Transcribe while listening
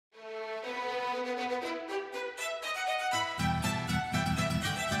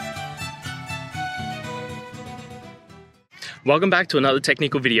Welcome back to another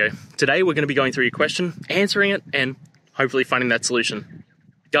technical video. Today we're going to be going through your question, answering it, and hopefully finding that solution.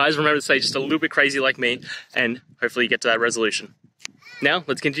 Guys, remember to stay just a little bit crazy like me, and hopefully you get to that resolution. Now,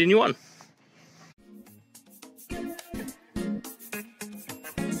 let's continue on.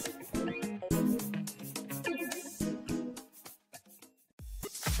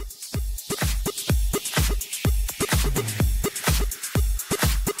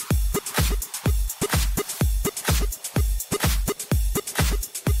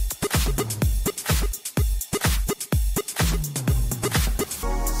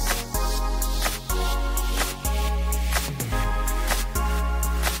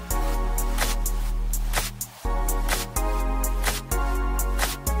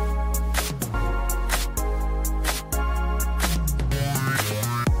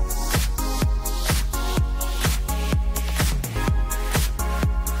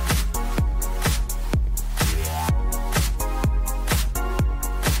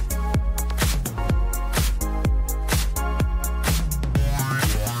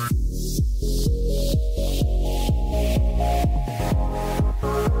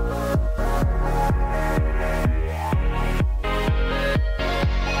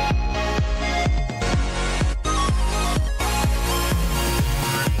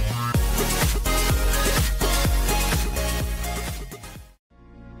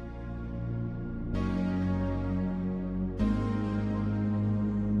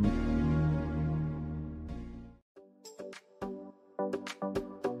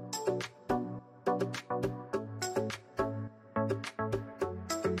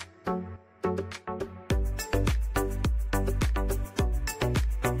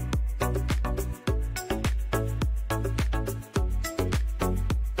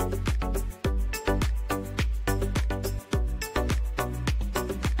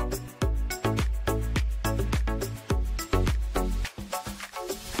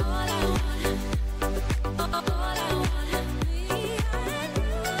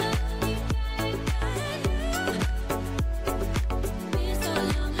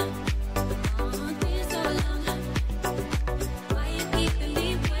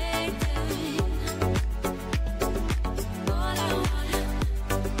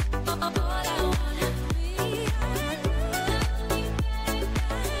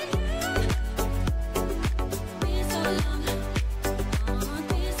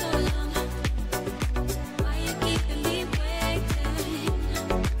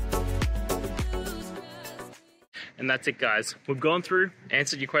 And that's it, guys. We've gone through,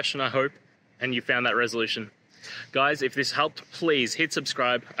 answered your question, I hope, and you found that resolution. Guys, if this helped, please hit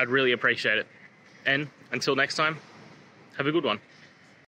subscribe. I'd really appreciate it. And until next time, have a good one.